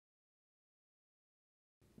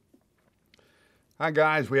Hi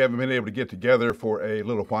guys, we haven't been able to get together for a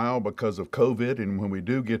little while because of COVID, and when we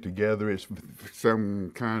do get together, it's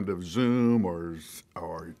some kind of Zoom or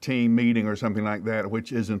team meeting or something like that,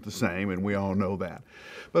 which isn't the same, and we all know that.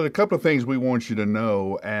 But a couple of things we want you to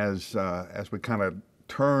know as we kind of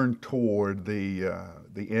turn toward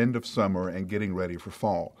the end of summer and getting ready for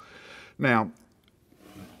fall. Now,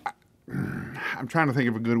 I'm trying to think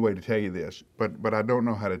of a good way to tell you this, but I don't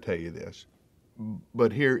know how to tell you this.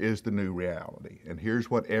 But here is the new reality, and here's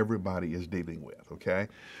what everybody is dealing with, okay?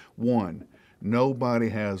 One, nobody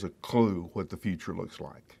has a clue what the future looks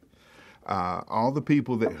like. All the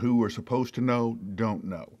people who are supposed to know don't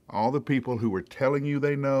know. All the people who are telling you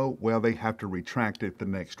they know, well, they have to retract it the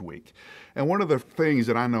next week. And one of the things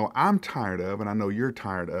that I know I'm tired of, and I know you're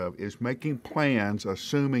tired of, is making plans,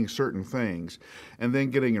 assuming certain things, and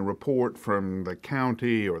then getting a report from the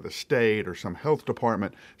county or the state or some health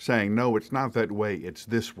department saying, no, it's not that way, it's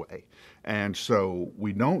this way. And so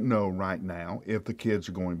we don't know right now if the kids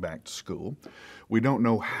are going back to school. We don't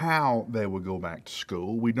know how they will go back to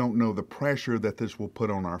school. We don't know the pressure that this will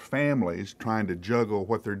put on our families trying to juggle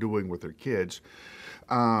what they're doing with their kids.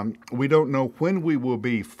 We don't know when we will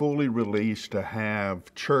be fully released to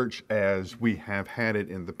have church as we have had it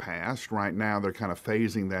in the past. Right now, they're kind of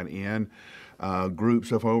phasing that in.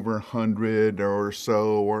 Groups of over 100 or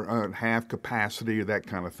so, or half capacity, or that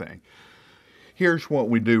kind of thing. Here's what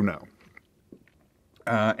we do know.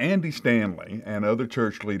 Andy Stanley and other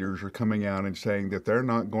church leaders are coming out and saying that they're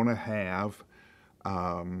not going to have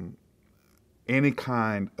any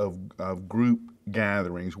kind of group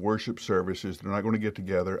gatherings, worship services. They're not going to get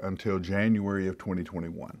together until January of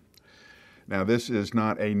 2021. Now, this is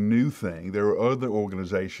not a new thing. There are other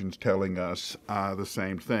organizations telling us the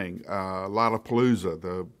same thing. Lollapalooza,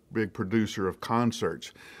 the big producer of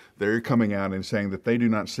concerts, they're coming out and saying that they do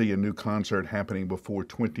not see a new concert happening before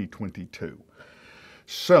 2022.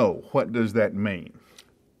 So, what does that mean?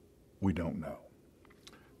 We don't know.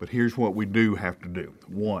 But here's what we do have to do.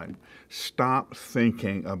 One, stop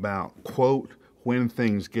thinking about, quote, when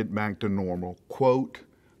things get back to normal, quote,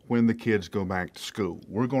 when the kids go back to school.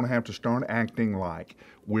 We're going to have to start acting like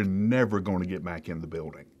we're never going to get back in the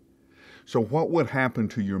building. So what would happen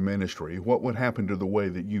to your ministry? What would happen to the way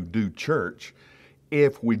that you do church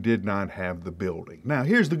if we did not have the building? Now,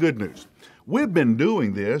 here's the good news. We've been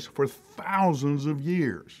doing this for thousands of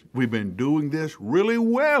years. We've been doing this really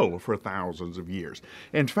well for thousands of years.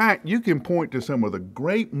 In fact, you can point to some of the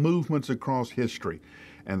great movements across history,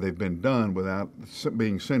 and they've been done without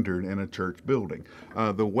being centered in a church building.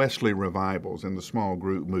 The Wesley revivals and the small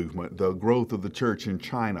group movement, the growth of the church in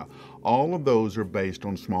China, all of those are based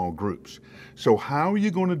on small groups. So how are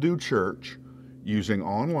you going to do church? Using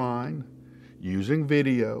online, using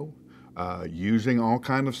video, using all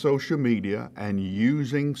kind of social media, and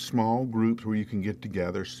using small groups where you can get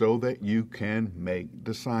together so that you can make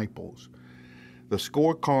disciples. The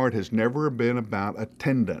scorecard has never been about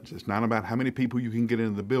attendance. It's not about how many people you can get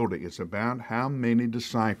into the building. It's about how many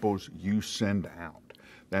disciples you send out.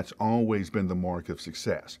 That's always been the mark of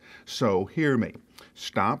success. So hear me.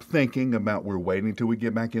 Stop thinking about we're waiting till we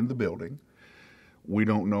get back in the building. We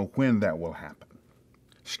don't know when that will happen.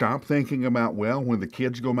 Stop thinking about, well, when the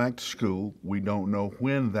kids go back to school, we don't know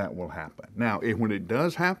when that will happen. Now, when it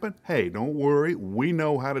does happen, hey, don't worry. We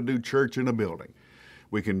know how to do church in a building.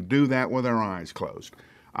 We can do that with our eyes closed.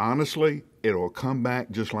 Honestly, it'll come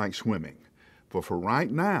back just like swimming. But for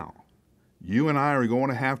right now, you and I are going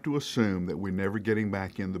to have to assume that we're never getting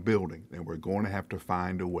back in the building, and we're going to have to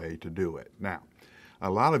find a way to do it. Now, a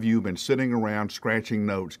lot of you have been sitting around scratching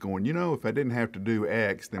notes going, you know, if I didn't have to do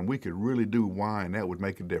X, then we could really do Y, and that would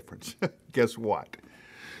make a difference. Guess what?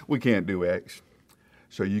 We can't do X,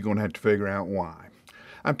 so you're going to have to figure out Y.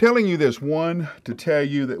 I'm telling you this, one, to tell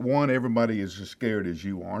you that, one, everybody is as scared as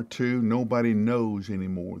you are. Two, nobody knows any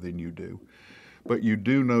more than you do. But you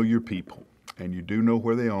do know your people, and you do know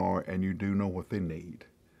where they are, and you do know what they need.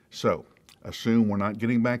 So, assume we're not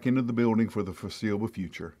getting back into the building for the foreseeable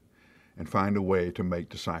future, and find a way to make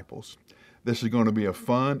disciples. This is going to be a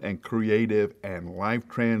fun and creative and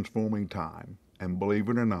life-transforming time. And believe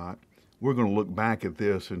it or not, we're going to look back at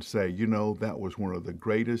this and say, you know, that was one of the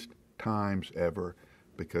greatest times ever,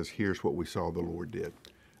 because here's what we saw the Lord did.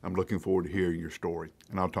 I'm looking forward to hearing your story,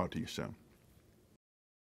 and I'll talk to you soon.